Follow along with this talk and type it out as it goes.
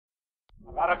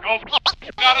Gotta go,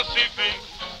 gotta see things,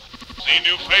 see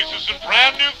new faces and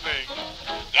brand new things.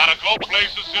 Gotta go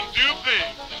places and do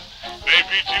things,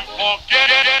 maybe to forget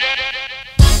it.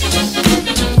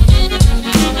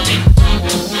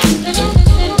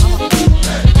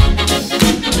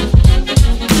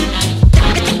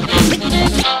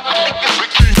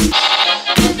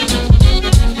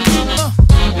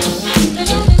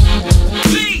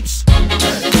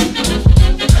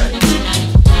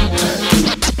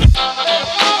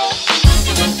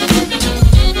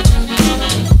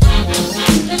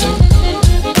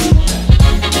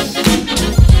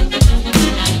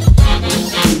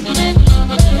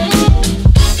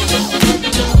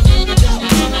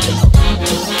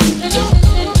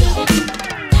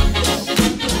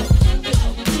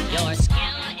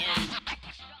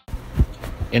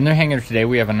 In their hangar today,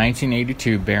 we have a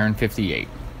 1982 Baron 58.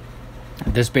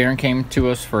 This Baron came to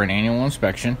us for an annual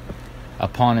inspection.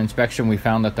 Upon inspection, we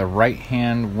found that the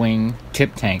right-hand wing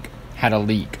tip tank had a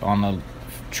leak on the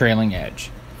trailing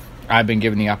edge. I've been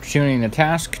given the opportunity and the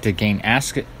task to gain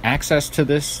access to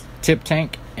this tip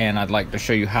tank, and I'd like to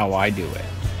show you how I do it.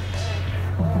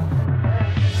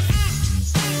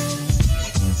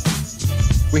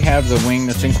 We have the wing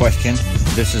that's in question.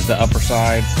 This is the upper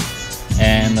side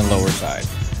and the lower side.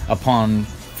 Upon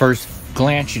first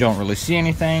glance, you don't really see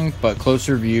anything, but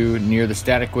closer view near the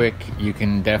static wick, you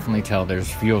can definitely tell there's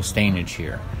fuel stainage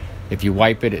here. If you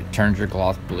wipe it, it turns your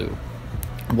cloth blue.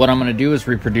 What I'm going to do is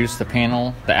reproduce the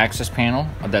panel, the access panel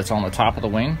that's on the top of the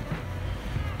wing.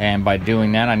 And by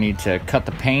doing that, I need to cut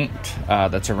the paint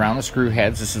that's around the screw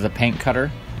heads. This is a paint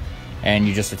cutter, and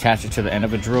you just attach it to the end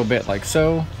of a drill bit like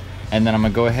so. And then I'm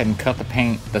going to go ahead and cut the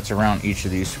paint that's around each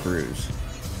of these screws.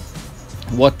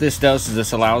 What this does is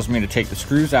this allows me to take the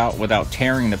screws out without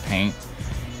tearing the paint.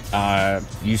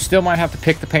 You still might have to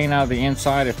pick the paint out of the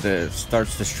inside if it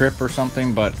starts to strip or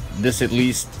something, but this at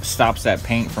least stops that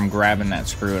paint from grabbing that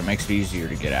screw and makes it easier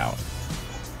to get out.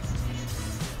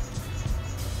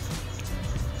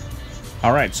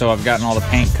 Alright, so I've gotten all the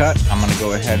paint cut. I'm going to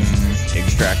go ahead and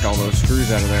extract all those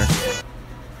screws out of there.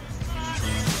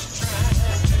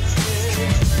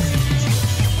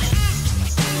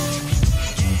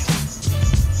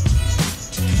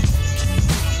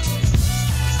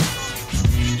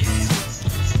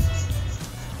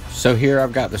 So here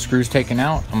I've got the screws taken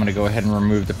out. I'm going to go ahead and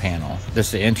remove the panel. This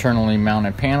is an internally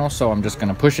mounted panel, so I'm just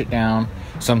going to push it down.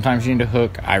 Sometimes you need a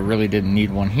hook. I really didn't need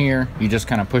one here. You just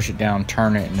kind of push it down,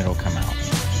 turn it, and it'll come out.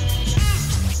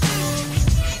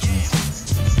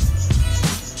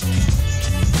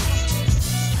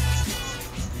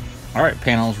 Alright,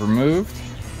 panel's removed.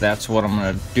 That's what I'm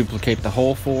going to duplicate the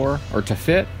hole for, or to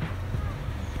fit.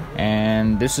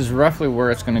 And this is roughly where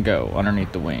it's going to go,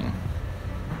 underneath the wing.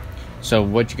 So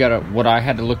what I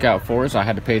had to look out for is I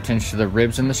had to pay attention to the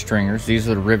ribs and the stringers. These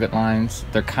are the rivet lines.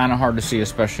 They're kind of hard to see,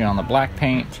 especially on the black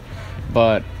paint,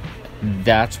 but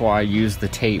that's why I use the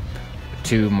tape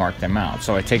to mark them out.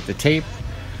 So I take the tape,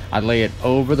 I lay it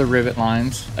over the rivet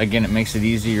lines. Again, it makes it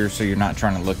easier so you're not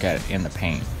trying to look at it in the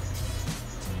paint.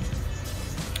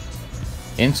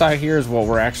 Inside here is what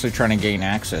we're actually trying to gain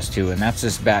access to, and that's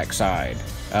this back side.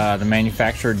 The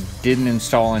manufacturer didn't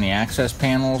install any access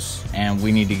panels, and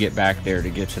we need to get back there to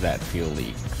get to that fuel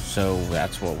leak. So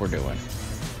that's what we're doing.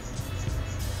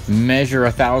 Measure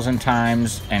 1,000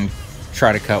 times and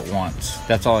try to cut once.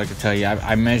 That's all I can tell you.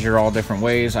 I measure all different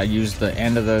ways. I use the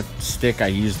end of the stick. I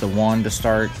use the one to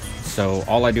start. So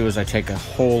all I do is I take a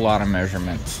whole lot of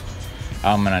measurements.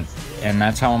 And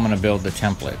that's how I'm going to build the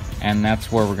template. And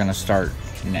that's where we're going to start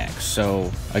next.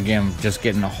 So again, just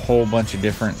getting a whole bunch of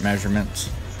different measurements.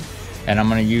 And I'm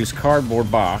going to use cardboard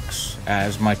box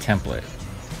as my template.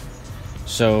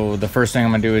 So the first thing I'm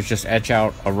going to do is just etch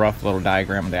out a rough little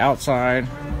diagram of the outside.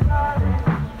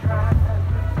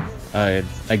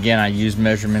 Again, I use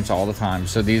measurements all the time.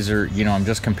 So these are, I'm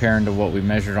just comparing to what we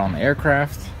measured on the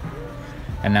aircraft.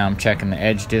 And now I'm checking the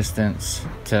edge distance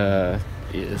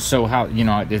so how,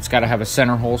 it's got to have a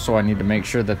center hole, so I need to make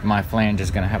sure that my flange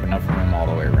is going to have enough room all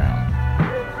the way around.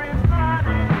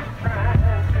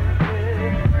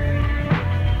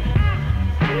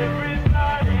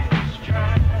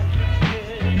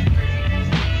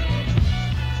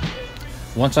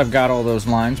 Once I've got all those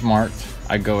lines marked,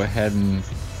 I go ahead and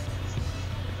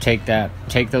take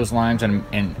those lines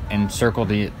and circle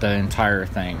the entire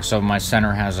thing. So my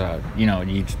center has a,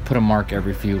 you put a mark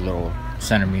every few little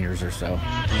centimeters or so.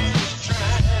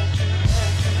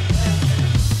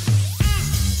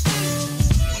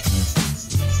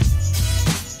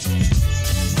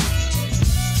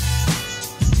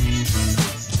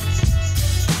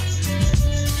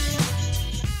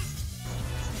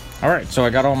 Alright, so I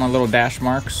got all my little dash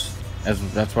marks.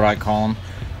 That's what I call them.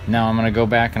 Now I'm going to go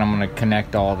back and I'm going to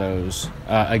connect all those.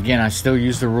 Again, I still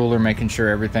use the ruler, making sure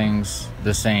everything's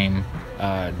the same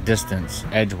distance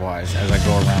edgewise as I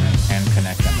go around and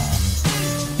connect them all.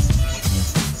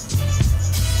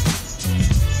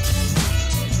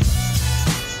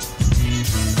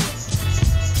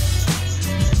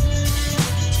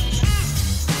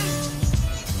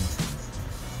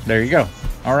 There you go.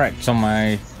 All right, so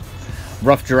my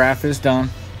rough giraffe is done.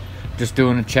 Just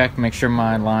doing a check, make sure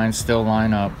my lines still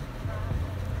line up.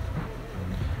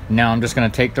 Now I'm just going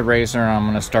to take the razor and I'm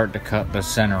going to start to cut the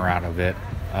center out of it.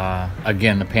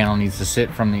 Again, the panel needs to sit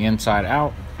from the inside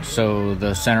out, so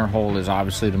the center hole is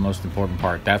obviously the most important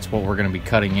part. That's what we're going to be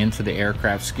cutting into the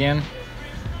aircraft skin.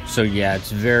 So yeah,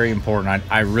 it's very important.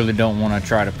 I really don't want to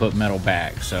try to put metal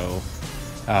back, so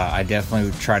I definitely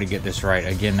would try to get this right.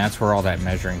 Again, that's where all that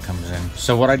measuring comes in.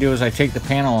 So what I do is I take the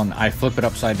panel and I flip it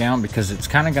upside down, because it's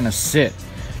kind of going to sit.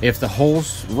 If the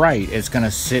hole's right, it's going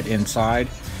to sit inside.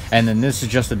 And then this is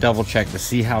just a double check to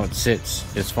see how it sits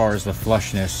as far as the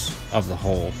flushness of the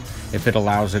hole. If it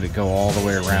allows it to go all the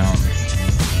way around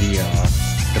the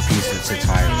piece that sits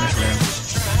higher right there.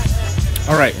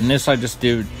 All right, and this I just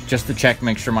do just to check,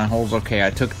 make sure my hole's okay. I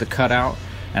took the cutout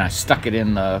and I stuck it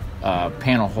in the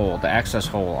panel hole, the access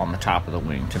hole on the top of the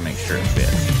wing to make sure it fit.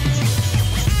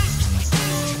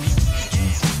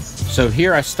 So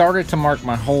here I started to mark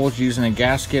my holes using a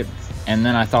gasket, and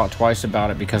then I thought twice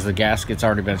about it because the gasket's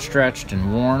already been stretched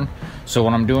and worn. So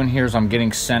what I'm doing here is I'm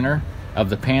getting center of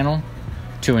the panel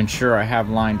to ensure I have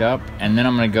lined up, and then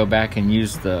I'm going to go back and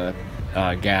use the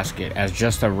gasket as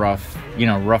just a rough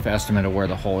estimate of where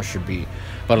the hole should be.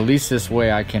 But at least this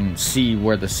way I can see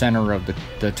where the center of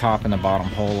the top and the bottom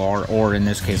hole are, or in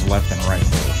this case left and right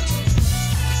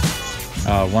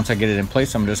hole. Once I get it in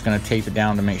place, I'm just going to tape it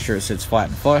down to make sure it sits flat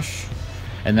and flush,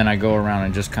 and then I go around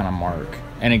and just kind of mark.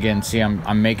 And again, see,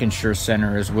 I'm making sure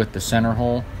center is with the center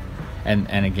hole,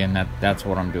 and again, that's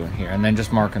what I'm doing here, and then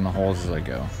just marking the holes as I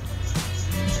go.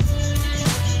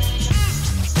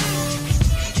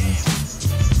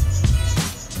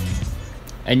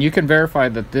 And you can verify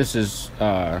that this is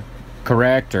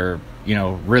correct, or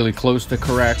really close to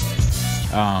correct,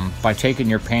 by taking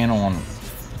your panel and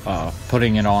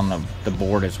putting it on the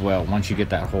board as well once you get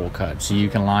that hole cut, so you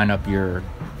can line up your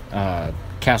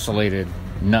castellated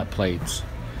nut plates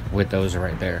with those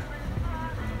right there.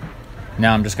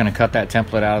 Now I'm just going to cut that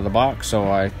template out of the box so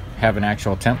I have an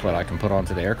actual template I can put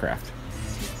onto the aircraft.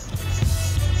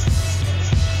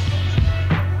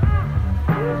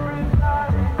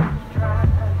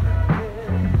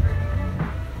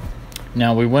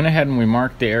 Now we went ahead and we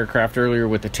marked the aircraft earlier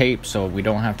with the tape, so we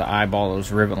don't have to eyeball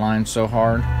those rivet lines so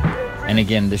hard. And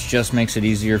again, this just makes it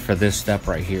easier for this step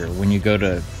right here when you go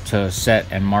to set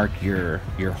and mark your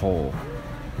hole.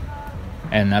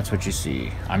 And that's what you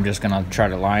see. I'm just gonna try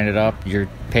to line it up.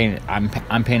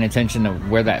 I'm paying attention to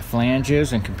where that flange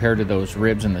is, and compared to those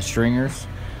ribs and the stringers,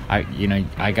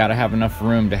 I gotta have enough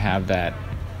room to have that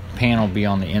panel be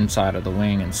on the inside of the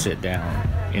wing and sit down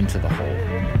into the hole.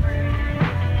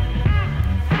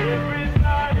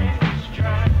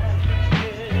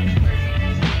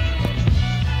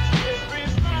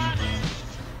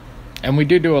 And we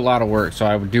do a lot of work, so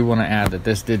I do want to add that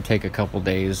this did take a couple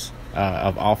days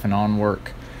of off and on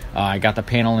work. I got the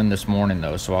panel in this morning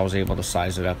though, so I was able to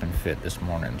size it up and fit this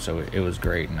morning, so it was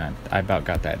great, and I about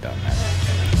got that done now.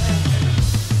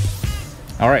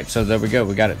 Alright, so there we go,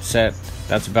 we got it set.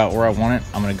 That's about where I want it.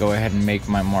 I'm going to go ahead and make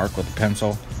my mark with a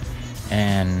pencil,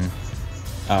 and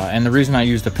the reason I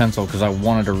used a pencil because I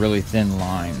wanted a really thin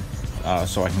line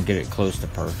so I can get it close to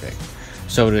perfect.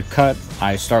 So to cut,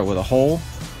 I start with a hole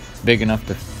big enough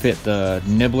to fit the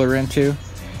nibbler into,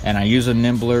 and I use a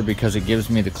nibbler because it gives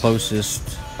me the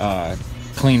closest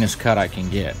cleanest cut I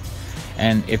can get.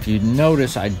 And if you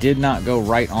notice, I did not go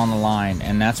right on the line,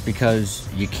 and that's because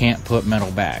you can't put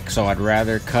metal back. So I'd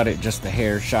rather cut it just a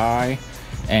hair shy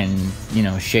and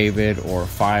shave it or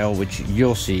file, which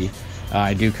you'll see.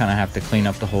 I do kind of have to clean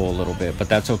up the hole a little bit, but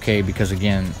that's okay because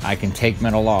again, I can take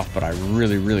metal off, but I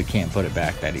really can't put it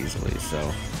back that easily.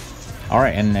 So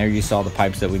alright, and there you saw the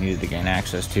pipes that we needed to gain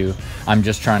access to. I'm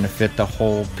just trying to fit the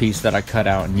whole piece that I cut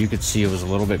out, and you could see it was a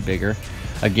little bit bigger.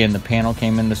 Again, the panel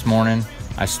came in this morning.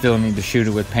 I still need to shoot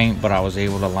it with paint, but I was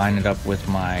able to line it up with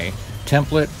my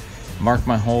template, mark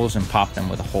my holes, and pop them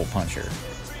with a hole puncher.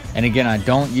 And again, I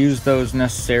don't use those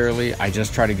necessarily, I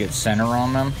just try to get center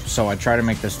on them. So I try to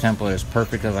make this template as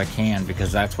perfect as I can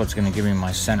because that's what's going to give me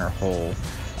my center hole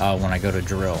when I go to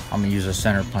drill. I'm going to use a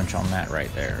center punch on that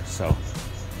right there. So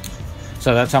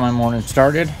that's how my morning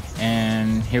started,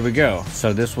 and here we go.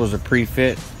 So this was a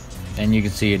pre-fit, and you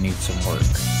can see it needs some work.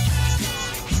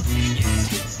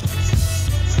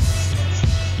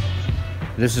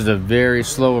 This is a very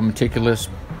slow and meticulous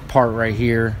part right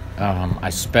here.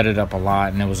 I sped it up a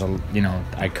lot, and it was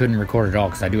I couldn't record it all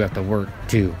because I do have to work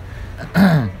too.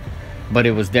 But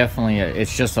it was definitely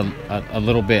it's just a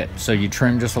little bit. So you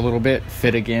trim just a little bit,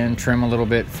 fit again, trim a little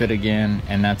bit, fit again,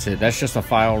 and that's it. That's just a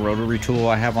file rotary tool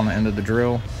I have on the end of the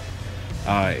drill.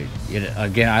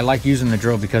 Again, I like using the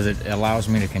drill because it allows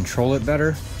me to control it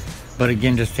better. But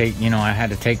again, just I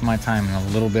had to take my time and a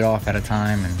little bit off at a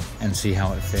time and see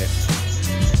how it fits.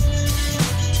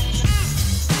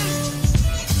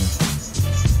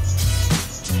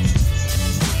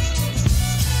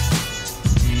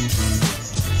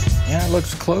 Yeah, it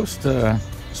looks close to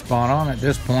spot on at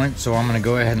this point, so I'm going to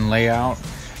go ahead and lay out.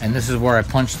 And this is where I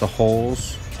punch the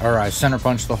holes, or I center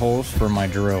punch the holes for my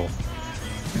drill.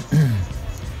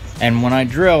 And when I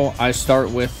drill, I start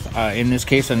with, in this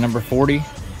case, a number 40.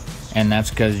 And that's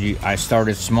because I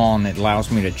started small, and it allows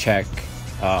me to check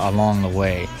along the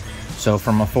way. So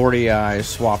from a 40, I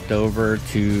swapped over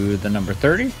to the number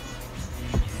 30.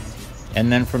 And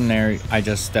then from there, I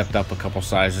just stepped up a couple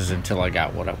sizes until I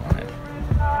got what I wanted.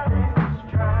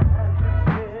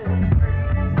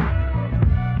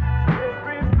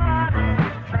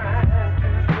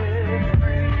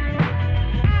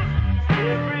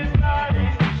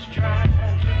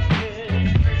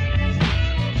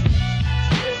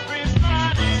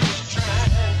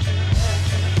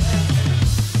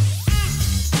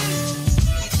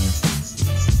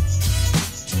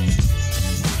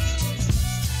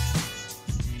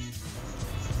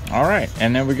 All right,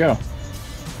 and there we go.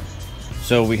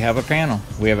 So we have a panel.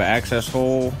 We have an access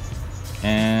hole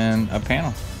and a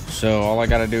panel. So all I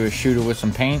got to do is shoot it with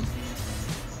some paint,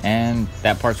 and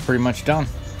that part's pretty much done.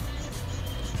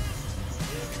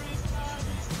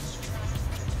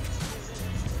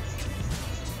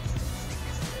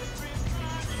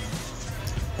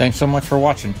 Thanks so much for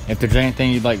watching. If there's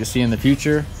anything you'd like to see in the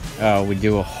future, we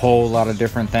do a whole lot of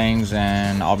different things,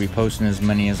 and I'll be posting as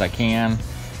many as I can.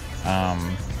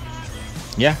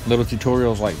 Yeah, little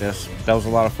tutorials like this. That was a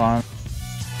lot of fun.